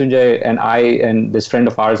so Mrityunjay and I and this friend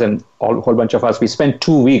of ours and a whole bunch of us, we spent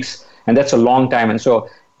 2 weeks, and that's a long time. And so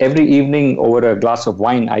every evening over a glass of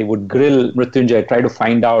wine, I would grill Mrityunjay, try to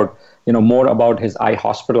find out more about his eye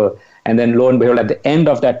hospital. And then lo and behold, at the end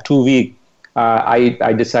of that 2 week,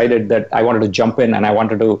 I decided that I wanted to jump in and I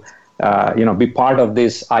wanted to, be part of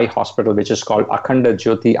this eye hospital, which is called Akhanda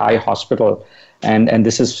Jyoti Eye Hospital. And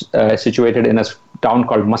this is situated in a town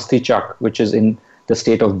called Mastichak, which is in the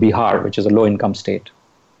state of Bihar, which is a low-income state.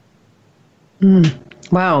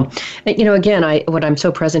 Wow. Again, what I'm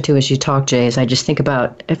so present to as you talk, Jay, is I just think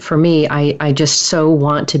about, for me, I just so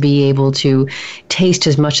want to be able to taste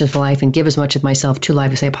as much of life and give as much of myself to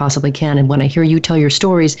life as I possibly can. And when I hear you tell your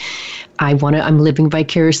stories, I'm living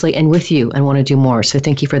vicariously and with you and want to do more. So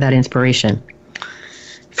thank you for that inspiration.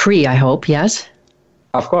 Free, I hope, yes?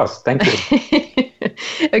 Of course. Thank you.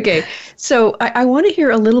 Okay. So I want to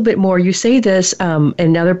hear a little bit more. You say this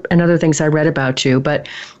and other things I read about you, but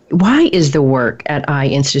why is the work at Eye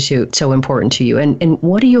Institute so important to you? And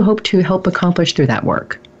what do you hope to help accomplish through that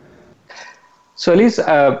work? So, Elise,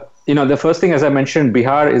 the first thing, as I mentioned,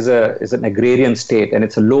 Bihar is an agrarian state, and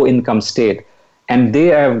it's a low-income state. And they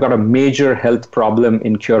have got a major health problem,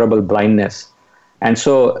 incurable blindness. And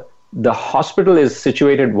so the hospital is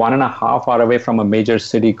situated 1.5 hours away from a major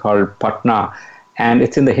city called Patna, and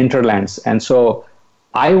it's in the hinterlands. And so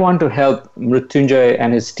I want to help Mrityunjay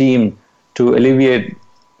and his team to alleviate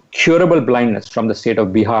curable blindness from the state of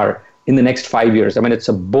Bihar in the next 5 years. I mean, it's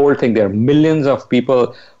a bold thing. There are millions of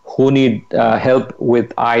people who need help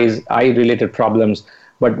with eye-related problems,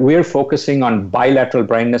 but we're focusing on bilateral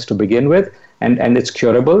blindness to begin with, and it's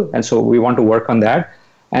curable, and so we want to work on that.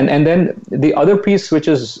 And then the other piece, which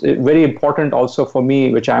is very important also for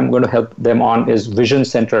me, which I'm going to help them on, is Vision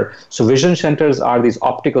Center. So Vision Centers are these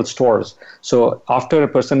optical stores. So after a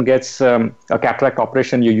person gets a cataract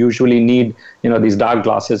operation, you usually need these dark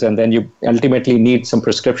glasses, and then you ultimately need some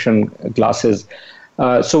prescription glasses.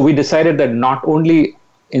 So we decided that not only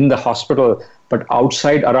in the hospital, but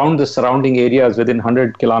outside around the surrounding areas within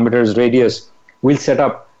 100 kilometers radius, we'll set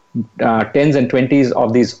up 10s and 20s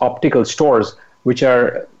of these optical stores, which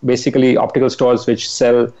are basically optical stores which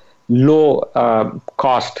sell low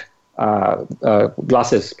cost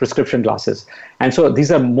glasses, prescription glasses. And so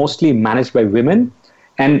these are mostly managed by women.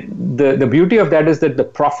 And the beauty of that is that the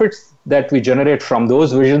profits that we generate from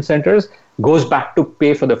those vision centers goes back to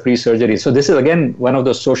pay for the free surgery. So this is, again, one of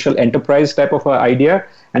those social enterprise type of idea.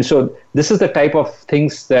 And so this is the type of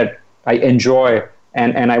things that I enjoy,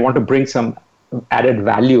 and I want to bring some added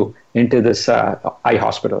value into this eye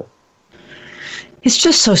hospital. It's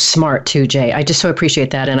just so smart too, Jay. I just so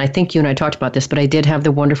appreciate that. And I think you and I talked about this, but I did have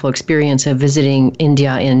the wonderful experience of visiting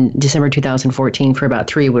India in December 2014 for about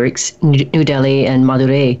 3 weeks, New Delhi and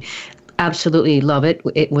Madurai. Absolutely love it.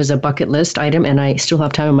 It was a bucket list item, and I still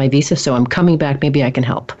have time on my visa, so I'm coming back. Maybe I can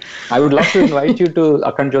help. I would love to invite you to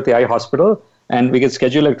Akhanda Jyoti Eye Hospital, and we can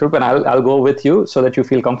schedule a trip, and I'll go with you so that you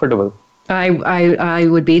feel comfortable. I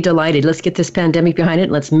would be delighted. Let's get this pandemic behind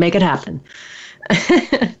it. Let's make it happen.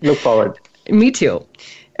 Look forward. Me too.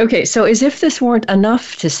 Okay, so as if this weren't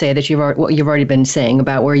enough to say that what you've already been saying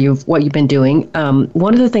about what you've been doing,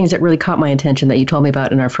 one of the things that really caught my attention that you told me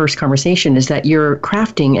about in our first conversation is that you're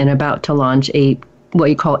crafting and about to launch a what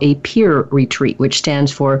you call a peer retreat, which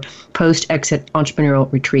stands for Post-Exit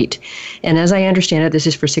Entrepreneurial Retreat. And as I understand it, this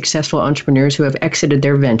is for successful entrepreneurs who have exited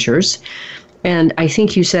their ventures. And I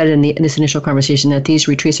think you said in this initial conversation that these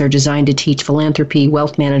retreats are designed to teach philanthropy,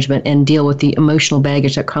 wealth management, and deal with the emotional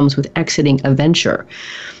baggage that comes with exiting a venture.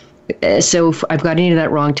 So if I've got any of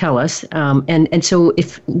that wrong, tell us. And so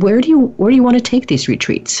where do you want to take these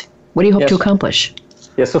retreats? What do you hope to accomplish?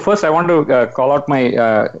 Yeah. So first, I want to call out my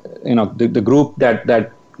the group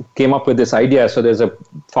that came up with this idea. So there's a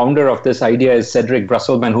founder of this idea is Cedric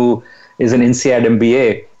Brusselman, who is an INSEAD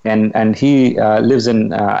MBA, and he lives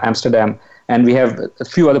in Amsterdam. And we have a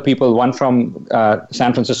few other people, one from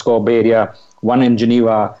San Francisco Bay Area, one in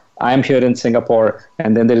Geneva. I'm here in Singapore,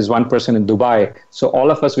 and then there is one person in Dubai. So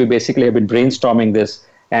all of us, we basically have been brainstorming this.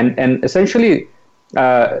 And essentially,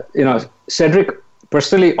 Cedric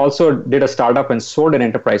personally also did a startup and sold an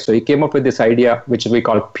enterprise. So he came up with this idea, which we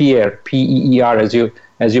call PEER, P-E-E-R, as you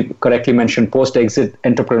correctly mentioned, post-exit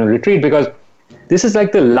entrepreneurial retreat, because this is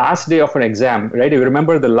like the last day of an exam, right? You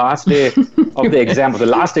remember the last day of the exam, the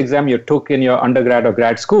last exam you took in your undergrad or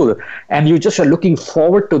grad school, and you just are looking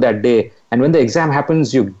forward to that day. And when the exam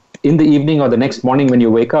happens, you in the evening or the next morning when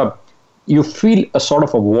you wake up, you feel a sort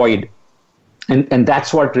of a void. And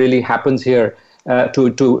that's what really happens here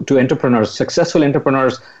to entrepreneurs, successful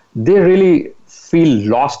entrepreneurs. They really feel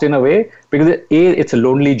lost in a way because it's a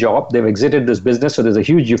lonely job. They've exited this business, so there's a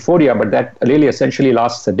huge euphoria, but that really essentially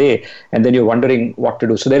lasts a day, and then you're wondering what to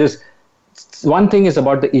do. So there is one thing is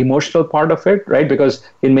about the emotional part of it, right? Because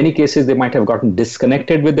in many cases they might have gotten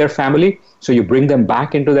disconnected with their family, so you bring them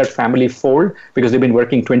back into that family fold because they've been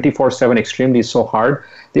working 24/7 extremely so hard.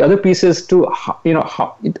 The other piece is to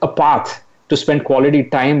a path to spend quality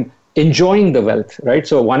time enjoying the wealth, right?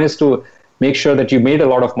 So one is to make sure that you made a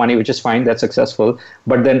lot of money, which is fine, that's successful.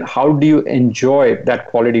 But then how do you enjoy that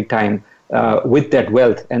quality time with that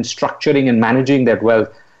wealth and structuring and managing that wealth?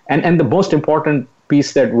 And the most important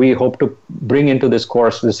piece that we hope to bring into this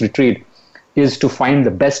course, this retreat, is to find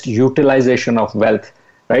the best utilization of wealth,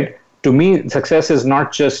 right? To me, success is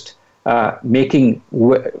not just making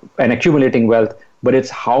and accumulating wealth, but it's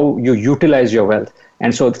how you utilize your wealth.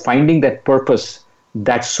 And so finding that purpose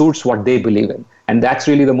that suits what they believe in. And that's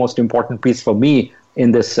really the most important piece for me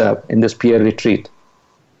in this peer retreat.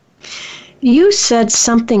 You said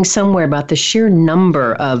something somewhere about the sheer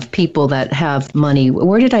number of people that have money.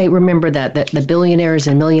 Where did I remember that the billionaires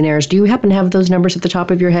and millionaires? Do you happen to have those numbers at the top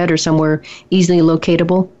of your head or somewhere easily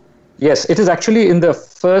locatable? Yes, it is actually in the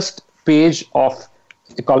first page of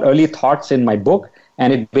called Early Thoughts in my book.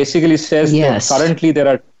 And it basically says that currently there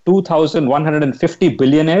are 2,150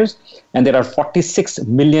 billionaires and there are 46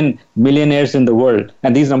 million millionaires in the world.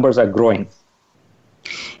 And these numbers are growing.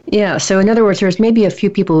 Yeah. So in other words, there's maybe a few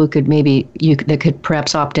people who could that could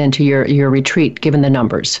perhaps opt into your retreat, given the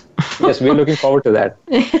numbers. Yes, we're looking forward to that.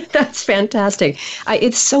 That's fantastic.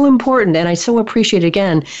 It's so important, and I so appreciate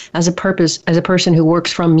again as a person who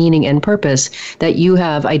works from meaning and purpose that you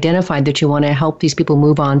have identified that you want to help these people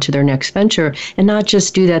move on to their next venture and not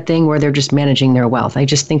just do that thing where they're just managing their wealth. I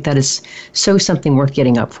just think that is so something worth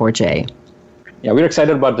getting up for, Jay. Yeah, we're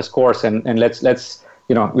excited about this course, and let's.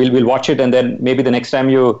 We'll watch it, and then maybe the next time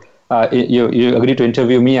you agree to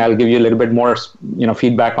interview me, I'll give you a little bit more,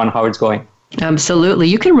 feedback on how it's going. Absolutely.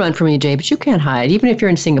 You can run from me, Jay, but you can't hide. Even if you're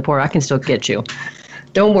in Singapore, I can still get you.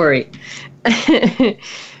 Don't worry.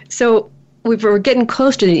 So we're getting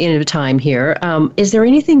close to the end of time here. Is there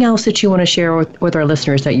anything else that you want to share with our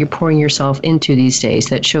listeners that you're pouring yourself into these days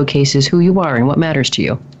that showcases who you are and what matters to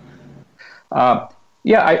you?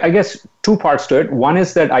 I guess two parts to it. One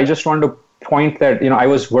is that I just want to point that I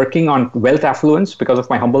was working on wealth affluence because of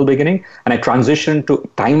my humble beginning, and I transitioned to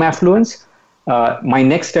time affluence. My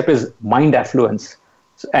next step is mind affluence,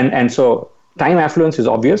 and so time affluence is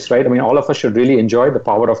obvious, right? I mean, all of us should really enjoy the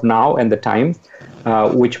power of now and the time,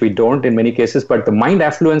 which we don't in many cases. But the mind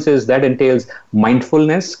affluence that entails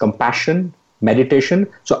mindfulness, compassion, meditation.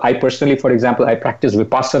 So I personally, for example, I practice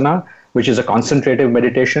Vipassana, which is a concentrative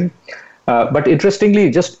meditation. But interestingly,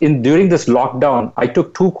 during this lockdown, I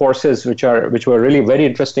took two courses which were really very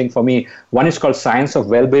interesting for me. One is called Science of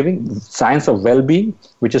Wellbeing,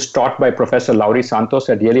 which is taught by Professor Laurie Santos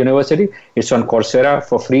at Yale University. It's on Coursera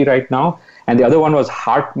for free right now. And the other one was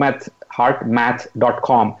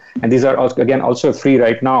heartmath.com. And these are also free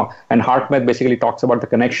right now. And HeartMath basically talks about the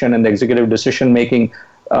connection and the executive decision-making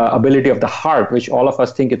ability of the heart, which all of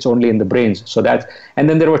us think it's only in the brains. And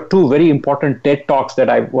then there were two very important TED Talks that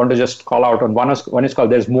I want to just call out. And one is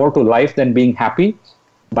called There's More to Life Than Being Happy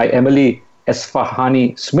by Emily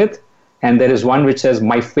Esfahani Smith. And there is one which says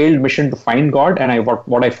My Failed Mission to Find God and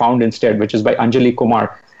What I Found Instead, which is by Anjali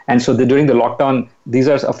Kumar. And so during the lockdown, these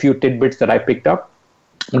are a few tidbits that I picked up.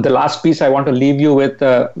 And the last piece I want to leave you with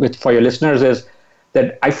for your listeners is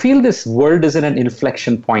that I feel this world is in an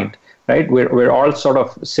inflection point, right? We're all sort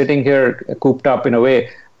of sitting here cooped up in a way,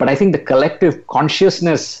 but I think the collective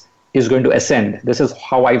consciousness is going to ascend. This is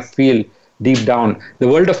how I feel deep down. The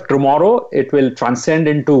world of tomorrow, it will transcend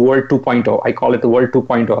into world 2.0. I call it the world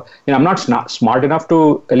 2.0. I'm not smart enough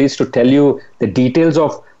to, at least to tell you the details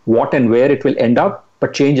of what and where it will end up,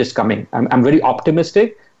 but change is coming. I'm very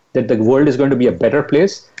optimistic that the world is going to be a better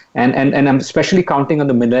place. And I'm especially counting on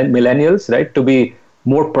the millennials, right, to be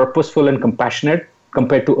more purposeful and compassionate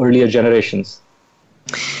compared to earlier generations.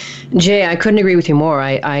 Jay, I couldn't agree with you more.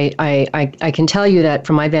 I can tell you that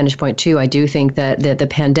from my vantage point too, I do think that the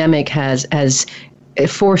pandemic has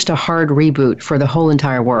forced a hard reboot for the whole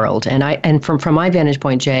entire world. And from my vantage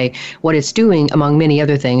point, Jay, what it's doing, among many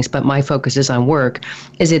other things, but my focus is on work,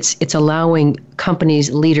 is it's allowing companies,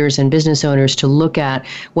 leaders, and business owners to look at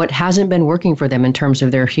what hasn't been working for them in terms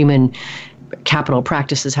of their human capital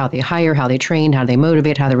practices, how they hire, how they train, how they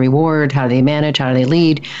motivate, how they reward, how they manage, how they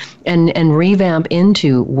lead, and revamp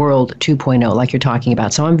into World 2.0, like you're talking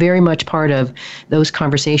about. So I'm very much part of those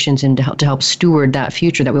conversations and to help steward that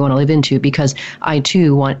future that we want to live into, because I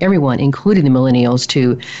too want everyone, including the millennials,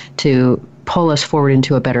 to pull us forward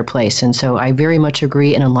into a better place. And so I very much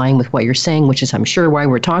agree and align with what you're saying, which is, I'm sure, why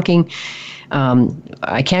we're talking.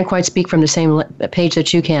 I can't quite speak from the same page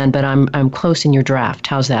that you can, but I'm close in your draft.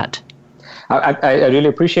 How's that? I really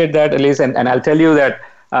appreciate that, Elise, and I'll tell you that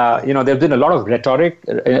there's been a lot of rhetoric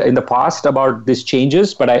in the past about these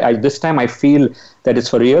changes, but this time I feel that it's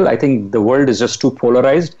for real. I think the world is just too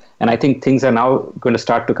polarized, and I think things are now going to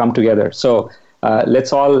start to come together. So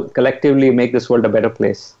let's all collectively make this world a better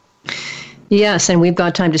place. Yes, and we've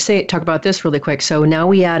got time to talk about this really quick. So now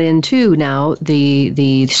we add into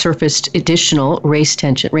the surfaced additional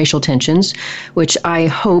racial tensions, which I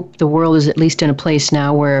hope the world is at least in a place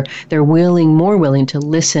now where they're more willing to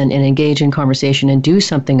listen and engage in conversation and do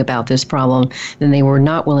something about this problem than they were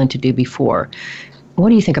not willing to do before. What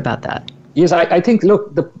do you think about that? Yes, I think,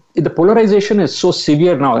 look, the polarization is so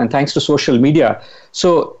severe now, and thanks to social media.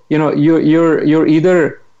 So, you're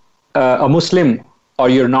either a Muslim or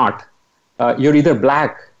you're not. You're either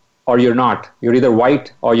black or you're not. You're either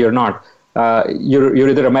white or you're not. You're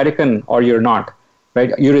either American or you're not,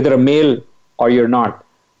 right? You're either a male or you're not.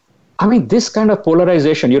 I mean, this kind of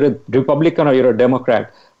polarization, you're a Republican or you're a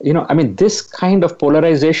Democrat. This kind of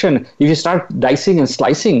polarization, if you start dicing and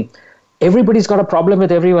slicing, everybody's got a problem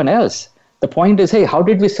with everyone else. The point is, hey, how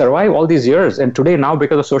did we survive all these years? And today, now,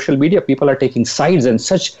 because of social media, people are taking sides, and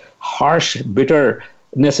such harsh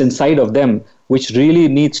bitterness inside of them, which really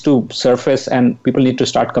needs to surface, and people need to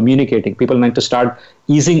start communicating. People need to start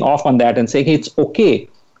easing off on that and saying, hey, it's okay.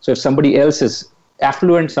 So if somebody else is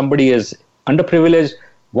affluent, somebody is underprivileged,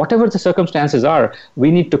 whatever the circumstances are,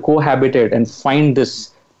 we need to cohabitate and find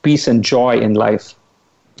this peace and joy in life.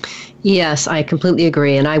 Yes, I completely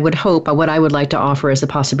agree. And I would hope, what I would like to offer as a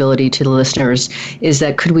possibility to the listeners is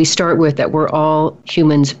that could we start with that we're all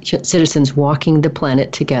humans, citizens walking the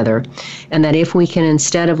planet together. And that if we can,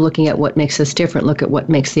 instead of looking at what makes us different, look at what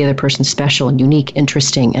makes the other person special and unique,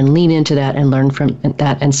 interesting, and lean into that and learn from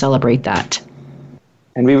that and celebrate that.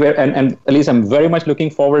 And and Elise, I'm very much looking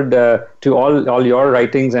forward to all your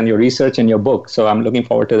writings and your research and your book. So I'm looking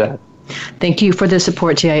forward to that. Thank you for the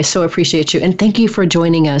support, Jay. I so appreciate you. And thank you for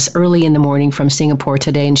joining us early in the morning from Singapore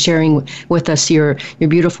today and sharing with us your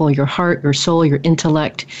heart, your soul, your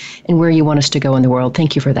intellect, and where you want us to go in the world.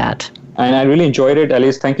 Thank you for that. And I really enjoyed it,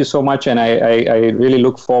 Alice. Thank you so much. And I really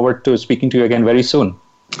look forward to speaking to you again very soon.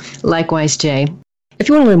 Likewise, Jay. If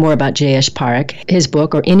you want to learn more about Jayesh Parekh, his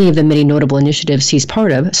book, or any of the many notable initiatives he's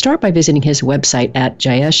part of, start by visiting his website at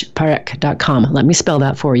jayeshparekh.com. Let me spell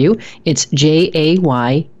that for you. It's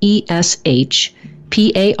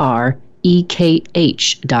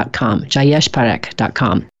JAYESHPAREKH.com,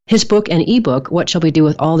 jayeshparekh.com. His book and ebook, What Shall We Do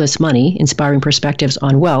with All This Money? Inspiring Perspectives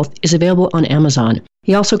on Wealth, is available on Amazon.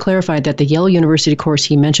 He also clarified that the Yale University course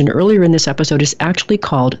he mentioned earlier in this episode is actually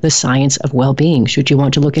called The Science of Well-Being, should you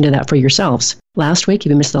want to look into that for yourselves. Last week, if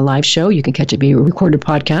you missed the live show, you can catch it via a recorded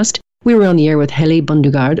podcast. We were on the air with Helle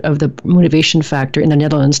Bundegaard of the Motivation Factor in the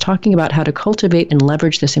Netherlands, talking about how to cultivate and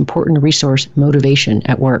leverage this important resource, motivation,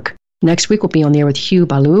 at work. Next week, we'll be on the air with Hugh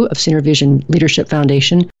Ballou of Synervision Leadership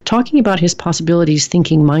Foundation, talking about his possibilities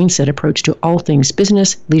thinking mindset approach to all things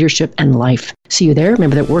business, leadership, and life. See you there.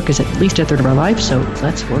 Remember that work is at least a third of our life, so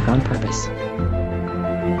let's work on purpose.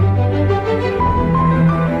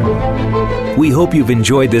 We hope you've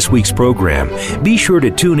enjoyed this week's program. Be sure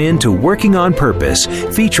to tune in to Working on Purpose,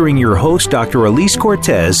 featuring your host, Dr. Elise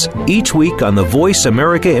Cortez, each week on the Voice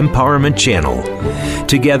America Empowerment Channel.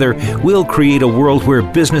 Together, we'll create a world where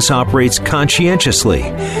business operates conscientiously,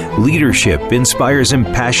 leadership inspires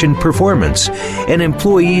impassioned performance, and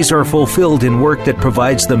employees are fulfilled in work that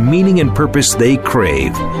provides the meaning and purpose they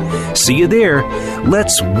crave. See you there.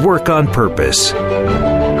 Let's work on purpose.